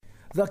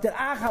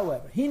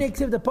However,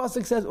 the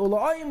pasuk says,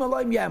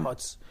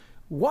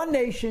 one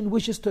nation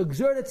wishes to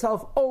exert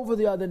itself over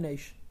the other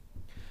nation.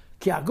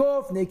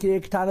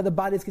 The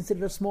body is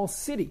considered a small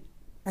city,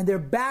 and they're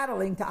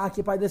battling to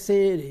occupy the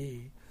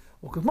city.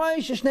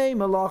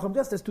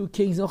 Just as two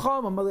kings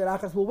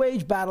will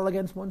wage battle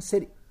against one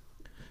city.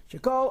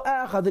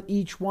 That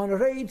each one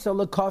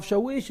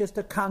wishes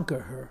to conquer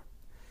her.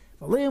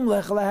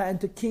 And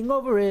to king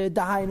over it.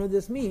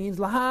 This means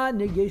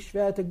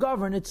to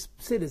govern its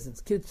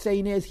citizens,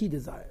 as he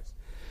desires.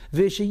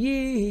 They should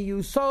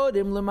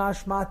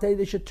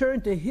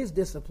turn to his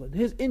discipline,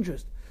 his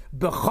interest.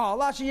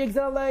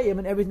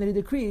 And everything that he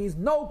decrees,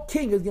 no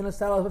king is going to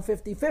settle for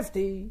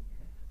 50-50.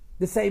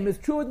 The same is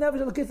true with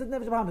Nefesh HaLekis and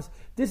Nefesh HaBahamis.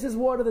 This is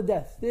war to the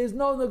death. There's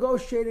no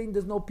negotiating,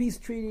 there's no peace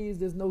treaties,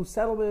 there's no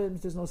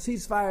settlements, there's no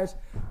ceasefires.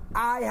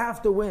 I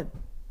have to win.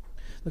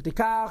 The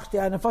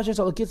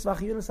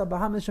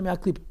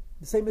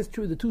same is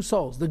true, the two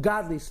souls, the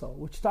godly soul,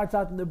 which starts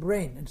out in the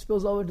brain and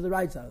spills over to the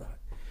right side of the heart,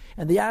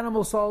 and the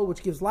animal soul,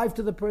 which gives life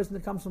to the person,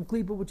 that comes from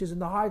klipa, which is in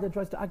the heart and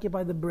tries to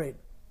occupy the brain,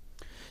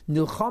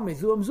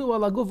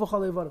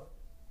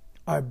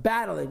 are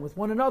battling with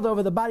one another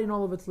over the body and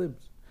all of its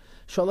limbs.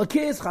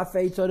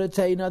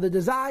 The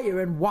desire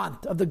and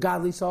want of the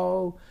godly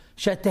soul,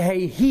 that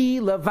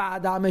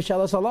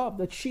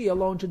she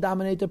alone should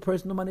dominate the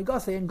person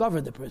and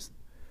govern the person.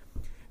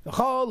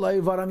 All the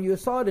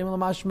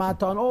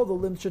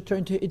limbs should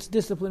turn to its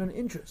discipline and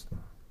interest.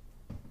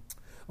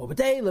 Should be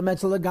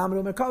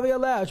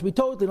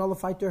totally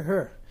nullified to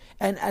her,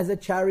 and as a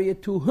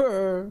chariot to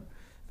her,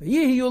 and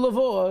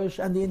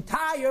the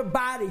entire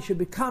body should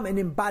become an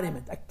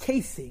embodiment, a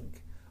casing,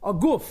 a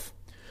guf.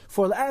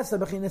 For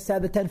the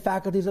said the 10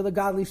 faculties of the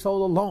godly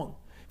soul alone.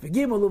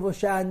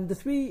 And the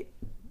 3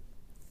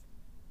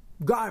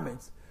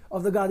 garments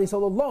of the godly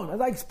soul alone. As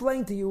I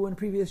explained to you in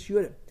previous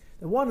shurim,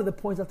 that one of the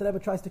points that the Rebbe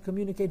tries to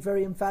communicate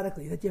very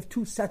emphatically, that you have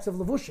 2 sets of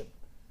levushim.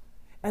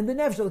 And the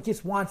Nefesh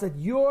HaLekis wants that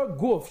your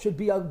guf should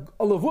be a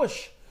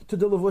levush to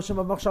the levushim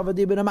of Machshava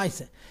Dibur and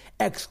Maaseh,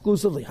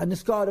 exclusively.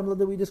 Haniskarim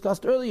that we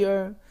discussed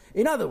earlier.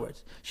 In other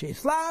words,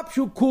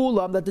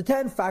 that the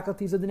 10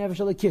 faculties of the Nefesh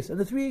HaLekis and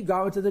the 3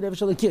 garments of the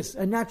Nefesh HaLekis,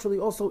 and naturally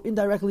also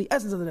indirectly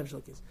essence of the Nefesh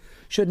HaLekis,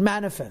 should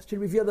manifest, should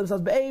reveal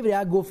themselves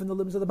in the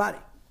limbs of the body.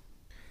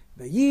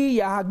 And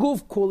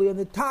the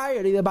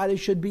entirety of the body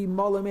should be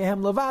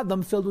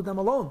filled with them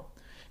alone.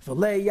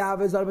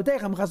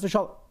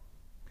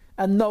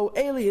 And no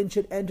alien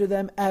should enter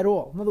them at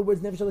all. In other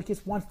words, Nefesh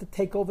HaLekis wants to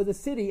take over the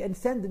city and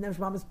send the Nefesh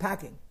HaBahamis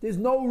packing. There's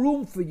no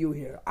room for you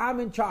here. I'm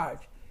in charge.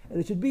 And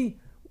it should be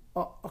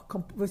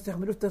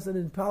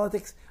in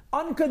politics,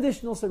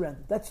 unconditional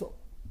surrender. That's all.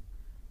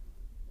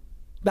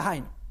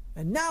 Behind.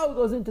 And now it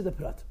goes into the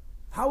prat.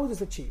 How is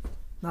this achieved?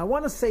 Now I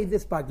want to say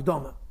this by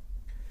Gdoma.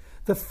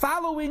 The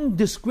following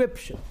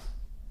description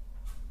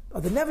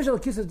of the Nefesh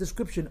HaLekis'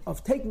 description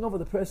of taking over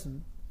the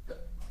person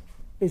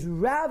is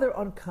rather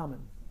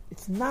uncommon.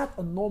 It's not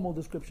a normal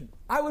description.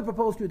 I would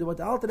propose to you that what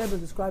the Alter Rebbe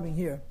is describing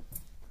here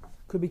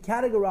could be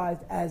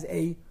categorized as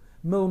a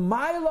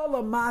milmayla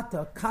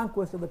lamata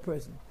conquest of the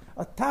person,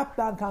 a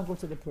top-down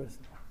conquest of the person.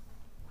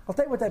 I'll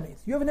tell you what that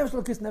means. You have a Nefesh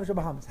HaLekis and Nefesh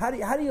HaBahamis.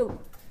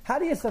 How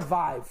do you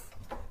survive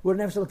with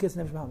a Nefesh HaLekis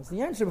and Nefesh HaBahamis?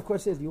 The answer, of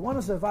course, is you want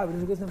to survive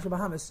with a Nefesh HaLekis and Nefesh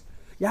HaBahamis,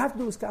 you have to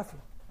do a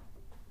skafia.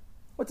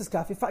 What's a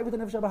skafia? Fight with the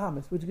Nefesh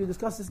HaBahamis, which we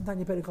discussed this in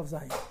Tanya Perek Chav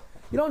Zayin.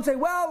 You don't say,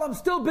 well, I'm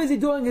still busy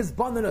doing his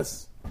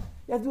bandinus.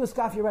 You have to do a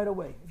skafia right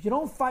away. If you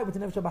don't fight with the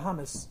Nefesh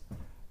HaBahamis,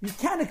 you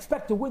can't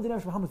expect to win the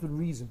Nefesh HaBahamis with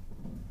reason.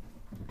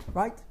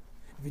 Right?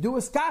 If you do a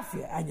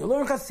skafia and you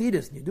learn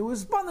Chassidus and you do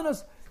his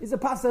bandinus, is a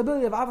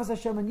possibility of Avos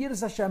Hashem and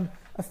Yiras Hashem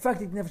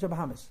affecting the Nefesh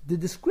HaBahamis. The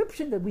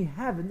description that we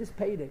have in this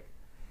Perek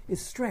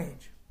is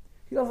strange.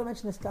 He doesn't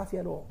mention the skafia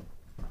at all.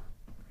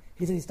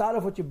 He says, you start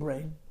off with your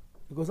brain,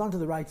 it goes on to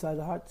the right side of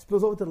the heart,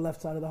 spills over to the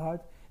left side of the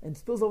heart, and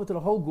spills over to the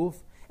whole guf.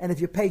 And if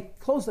you pay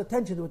close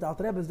attention to what the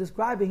Alter Rebbe is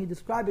describing, he's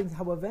describing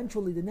how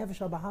eventually the Nefesh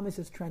HaBahamis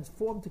is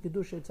transformed to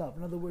Kedusha itself.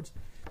 In other words,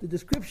 the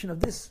description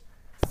of the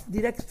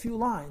next few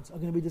lines are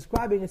going to be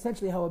describing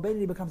essentially how a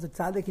Beinoni becomes a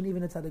tzaddik and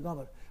even a tzaddik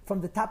gomer,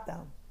 from the top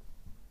down.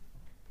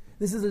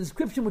 This is a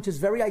description which is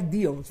very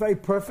ideal, it's very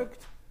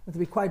perfect, and to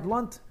be quite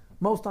blunt,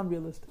 most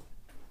unrealistic.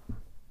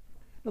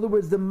 In other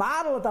words, the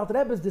model that Alter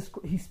Rebbe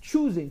he's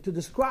choosing to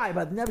describe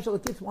how the Nefesh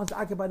HaLekis wants to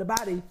occupy the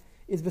body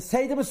is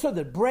V'seida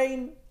Mesudar,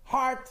 brain,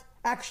 heart,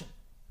 action.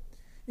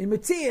 In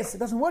Metzias, it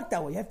doesn't work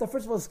that way. You have to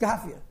first of all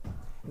skafia.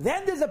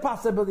 Then there's a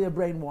possibility of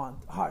brain,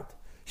 heart.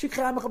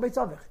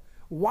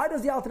 Why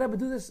does the Alter Rebbe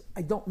do this?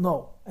 I don't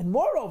know. And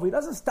moreover, he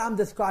doesn't stand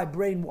describe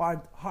brain,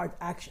 heart,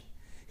 action.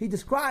 He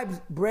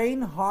describes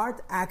brain,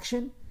 heart,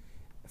 action.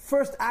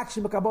 First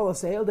action with Kabbalah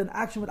Seil, then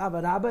action with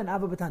Avarabba and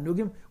Ava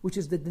B'Tanugim, which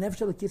is that the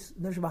Nefesh HaLekis,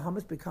 Nefesh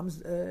HaBahamis becomes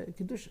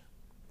Kedusha,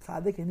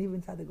 Tzaddik, and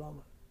even Tzaddik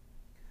Gomer.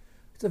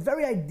 It's a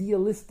very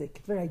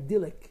idealistic, very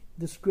idyllic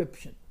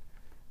description.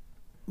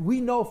 We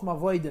know from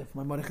Avodah,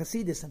 from Amorei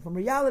Chasidus, and from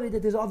reality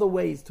that there's other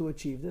ways to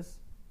achieve this.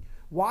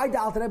 Why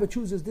the Alter Rebbe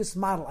chooses this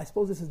model? I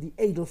suppose this is the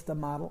Edelste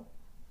model.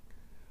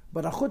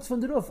 But a chutz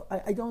from the roof,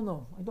 I don't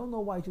know. I don't know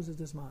why he chooses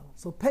this model.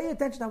 So pay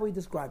attention to how he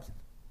describes it.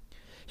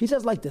 He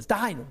says like this,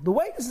 the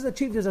way this is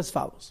achieved is as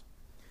follows.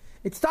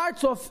 It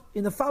starts off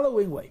in the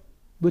following way.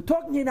 We're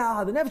talking here now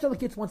how the Nefesh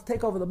HaElokis wants to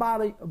take over the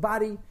body,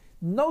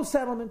 no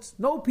settlements,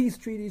 no peace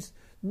treaties,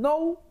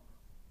 no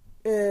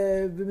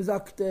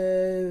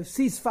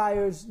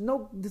ceasefires,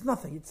 there's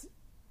nothing. It's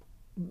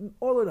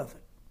all or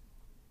nothing.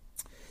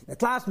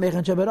 At last,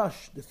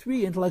 the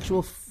three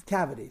intellectual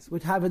cavities,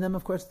 which have in them,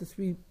 of course, the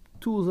three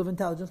tools of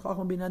intelligence,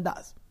 Chachma, Bina, and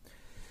Das.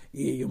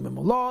 You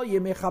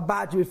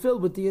be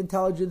filled with the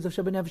intelligence of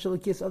Sheba Nefesh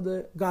HaElokis, of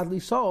the godly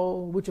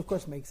soul, which of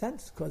course makes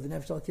sense, because the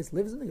Nefesh HaElokis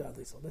lives in the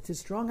godly soul. That's his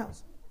strong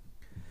house.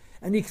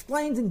 And he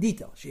explains in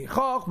detail,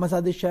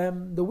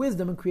 the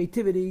wisdom and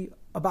creativity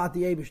about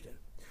the Eibishter.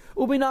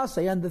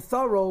 Ubinase, and the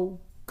thorough,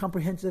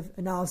 comprehensive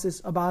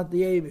analysis about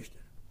the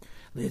Eibishter.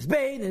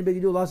 Lizbein, and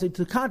Begidul,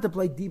 to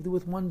contemplate deeply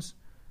with one's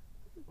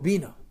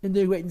Bina, in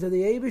the greatness of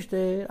the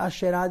Eibishter,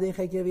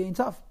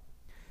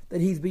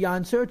 that he's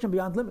beyond search and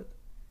beyond limit.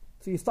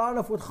 So you start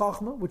off with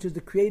Chachma, which is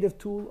the creative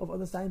tool of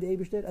understanding the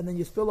Eibishter, and then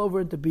you spill over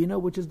into Bina,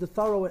 which is the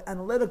thorough and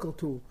analytical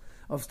tool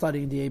of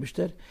studying the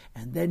Eibishter.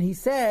 And then he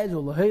says,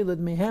 and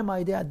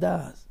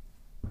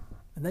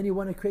then you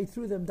want to create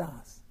through them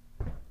Das.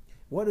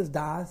 What is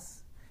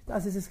Das?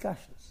 Das is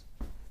Iskashus.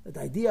 That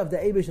the idea of the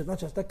Eibishter is not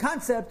just a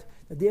concept,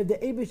 the idea of the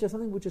Eibishter is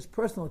something which is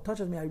personal, it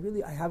touches me,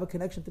 I have a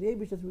connection to the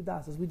Eibishter through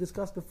Das, as we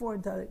discussed before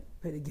in Perek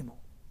Gimel.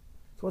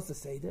 So what's the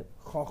Seder?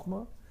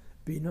 Chachma,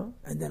 Bina,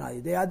 and then al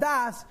yedei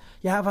Das,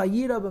 you have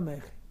Hayira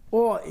b'mech,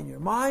 or in your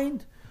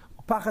mind,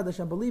 Pachad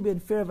Hashem b'libi,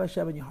 and fear of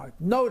Hashem in your heart.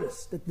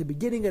 Notice that in the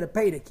beginning of the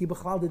Perek, Ki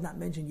B'chlal did not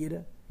mention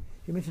Yira.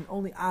 He mentioned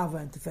only Ava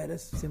and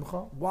Tiferes,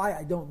 Simcha. Why?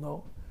 I don't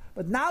know.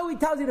 But now he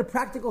tells you the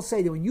practical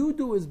say that when you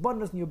do his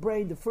abundance in your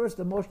brain, the first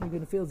emotion you're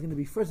going to feel is going to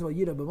be first of all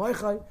Yira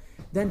b'moichai,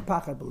 then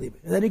Pachad b'libi.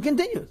 And then he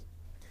continues.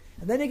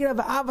 And then you can have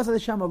Avas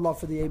Hashem, love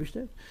for the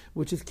Eibishter,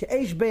 which is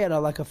Ke'esh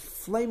Be'era, like a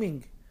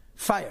flaming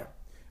fire.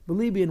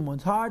 Believe in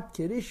one's heart,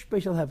 kirish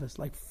special heavens,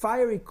 like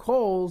fiery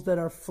coals that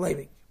are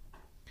flaming.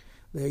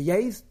 They're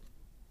yezed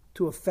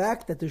to a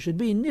fact that there should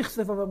be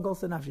nichsef of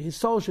Golsa Nafshi. His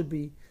soul should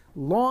be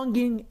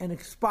longing and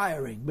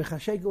expiring.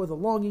 Bechasheka with a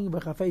longing,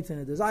 bechafetz and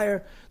a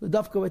desire.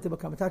 L'dafka with to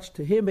become attached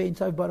to him, bein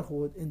tzayv baruch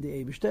hu in the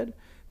Eibishter.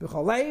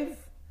 Bechalev,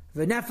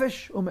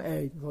 v'nefesh,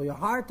 u'me'ed. With all your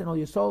heart and all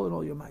your soul and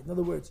all your mind. In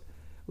other words,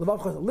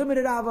 Levavcha is a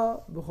limited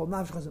ava, b'chol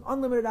nafshcha is an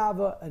unlimited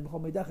ava, and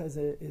b'chol meidacha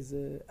is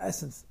a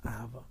essence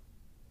ava.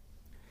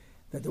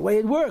 That the way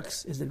it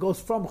works is that it goes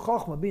from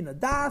Chochma Bina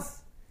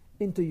Das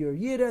into your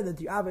Yira, then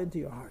to your Ava, into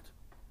your heart.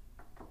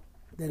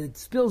 That it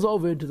spills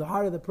over into the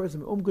heart of the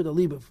person, from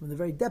the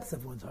very depths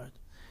of one's heart.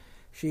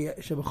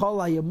 Which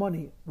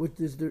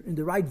is in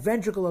the right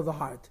ventricle of the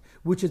heart,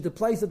 which is the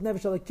place of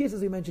Nefesh HaElokis,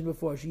 as we mentioned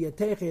before.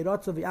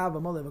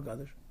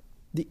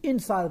 The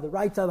inside of the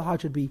right side of the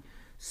heart should be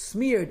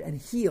smeared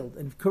and healed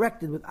and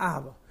corrected with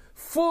Ava,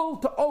 full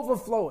to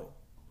overflowing.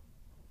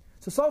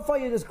 So far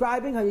you're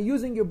describing how you're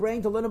using your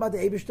brain to learn about the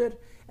Eibishter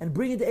and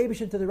bringing the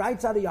Eibishter to the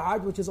right side of your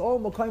heart, which is all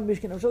Mokayim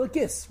Mishkan Nefesh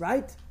HaElokis,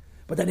 right?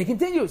 But then it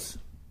continues.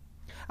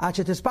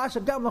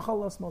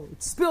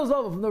 It spills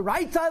over from the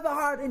right side of the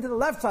heart into the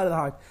left side of the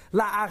heart.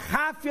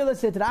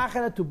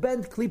 To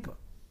bend klipa,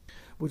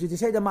 which is to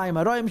say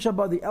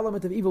the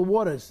element of evil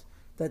waters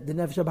that the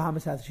Nefesh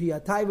HaBahamis has.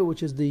 Shiyah,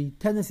 which is the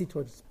tendency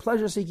towards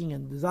pleasure seeking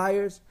and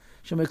desires.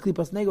 Shemer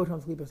klipas nega, which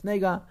klipas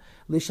nega.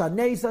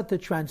 Lishanesa, to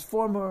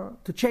transform her,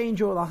 to change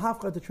her.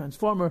 Lahafcha, to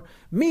transform her.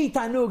 Mi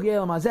tanug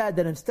yel mazed,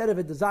 that instead of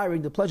it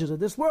desiring the pleasures of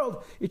this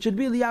world, it should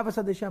be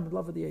liyavas adeshem,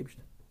 love of the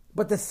Eibishter.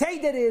 But to say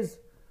that is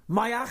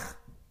mayach,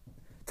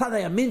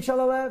 tada yamin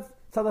shalalev,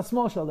 tada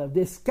small shalalev.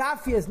 The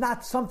skafia is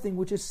not something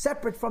which is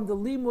separate from the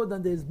limud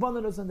and the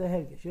izbonanos and the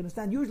hergish. You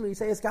understand? Usually you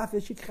say a skafia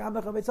is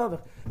shikchamech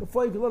abetzavich.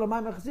 Before you go to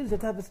Maimon Chassidus, you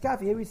have a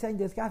skafia. Here he's saying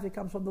the skafia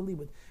comes from the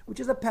limud,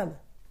 which is a pele.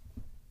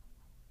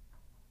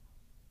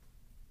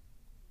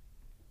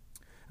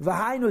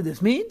 V'hainu,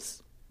 this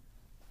means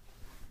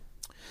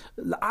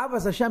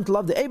Avas Hashem, to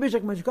love the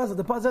Eibishter,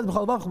 the Pasuk says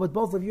b'chol levavcha, with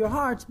both of your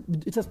hearts.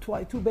 It says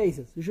two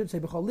bases. You should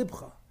say b'chol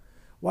libcha.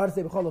 Why does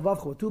it say b'chol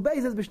levavcha with two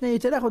bases? B'shnei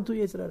yitzerech with two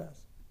yitzereras.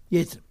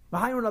 Yitzer.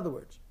 V'hainu, in other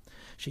words,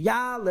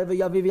 sheyah leve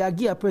yaviv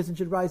yagi, a person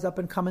should rise up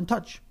and come and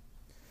touch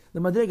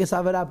the madrigas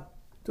avarab,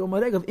 to a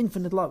madrig of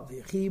infinite love.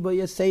 V'yichiba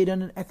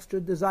yaseidan, an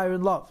extra desire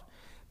and love.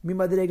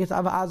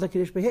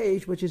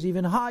 Which is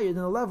even higher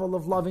than the level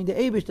of loving the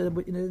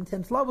Eibishter in an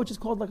intense love, which is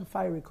called like a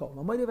fiery coal.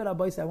 Now, I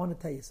want to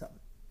tell you something.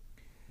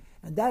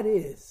 And that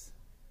is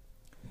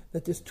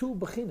that there's two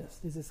bechinas.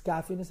 There's a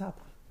skafi and a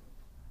hapcha.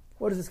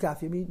 What does a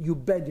skafi mean? You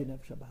bend your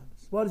nefesh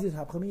habahamis. What does this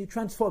hapcha mean? You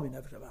transform your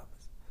nefesh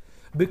habahamis.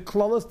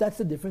 B'klolos, that's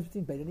the difference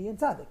between Beinoni and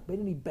Tzaddik.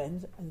 Beinoni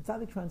bends and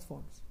Tzaddik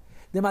transforms.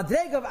 The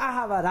madreg of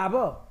Ahava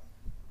Rabba,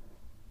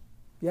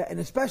 yeah,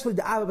 and especially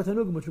the Ava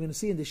B'Tanugim, which we're going to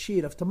see in the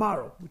Shir of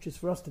tomorrow, which is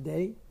for us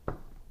today,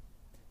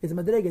 is a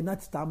madrega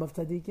not stam of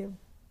tzaddikim.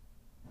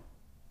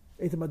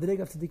 It's a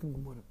madrega of tzaddikim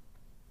gemurim.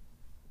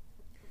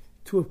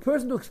 To a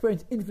person to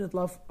experience infinite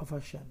love of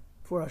Hashem,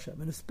 for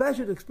Hashem, and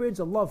especially to experience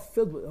a love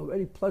filled with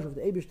already pleasure of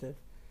the Eibishter,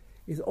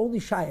 is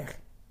only shaykh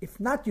If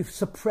not, you've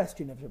suppressed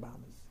your Nefesh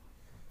Bahamas.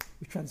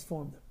 You've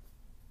transformed them.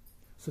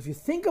 So if you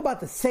think about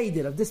the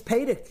Seder of this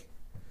Peirik,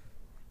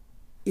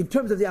 in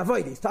terms of the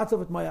Avodah, it starts off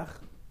with Mayach,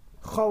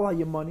 Chol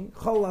HaYemoni,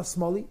 Chol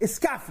HaSmoli,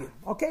 Iskafia.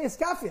 Okay,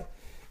 Iskafia.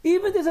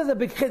 Even this is a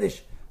big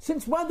Chiddush.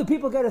 Since when do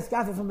people get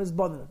Iskafia from his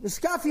bonnet?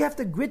 Iskafia, you have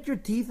to grit your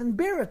teeth and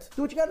bear it.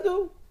 Do what you got to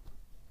do.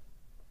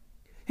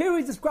 Here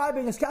he's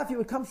describing Iskafia,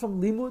 it comes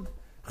from Limud,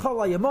 Chol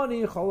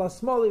HaYemoni, Chol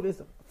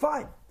HaSmoli,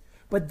 fine.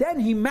 But then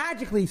he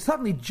magically,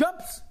 suddenly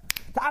jumps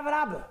to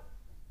Avarabba.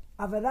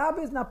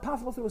 Avarabba is not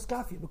possible through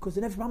Iskafia because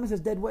the Nefesh Bahamas has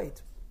dead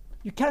weight.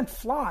 You can't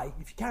fly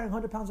if you're carrying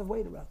 100 pounds of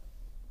weight around.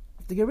 You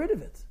have to get rid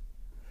of it.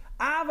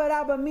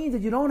 Avarabba means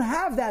that you don't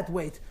have that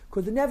weight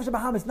because the Nefesh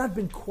Bahamas has not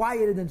been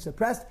quieted and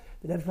suppressed.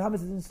 The Nefesh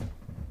Bahamas is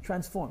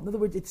transformed. In other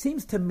words, it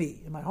seems to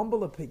me, in my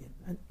humble opinion,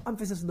 and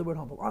emphasis on the word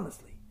humble,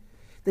 honestly,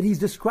 that he's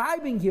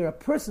describing here a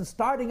person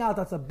starting out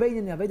as a bein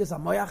in Avedis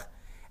HaMoyach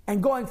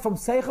and going from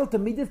Seichel to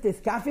Midas to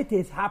Iskafia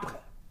to Hapche.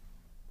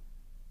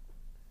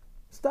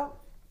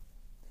 Stop.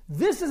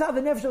 This is how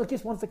the Nefesh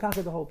Elokis wants to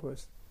conquer the whole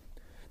person.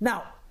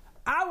 Now,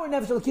 our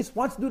Nefesh Elokis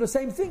wants to do the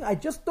same thing. I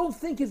just don't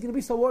think he's going to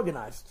be so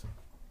organized.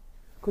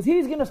 Because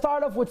he's going to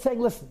start off with saying,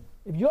 listen,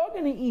 if you're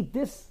going to eat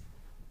this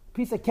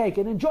piece of cake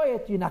and enjoy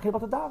it, you're not going to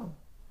be able to daven.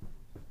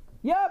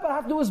 Yeah, but I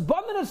have to do his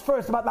bonus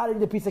first about not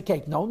eating the piece of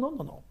cake.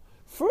 No.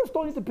 First,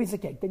 don't eat the piece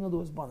of cake, then you'll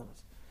do his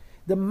bonus.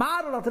 The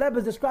model that the Rebbe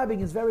is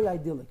describing is very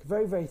idyllic,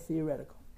 very, very theoretical.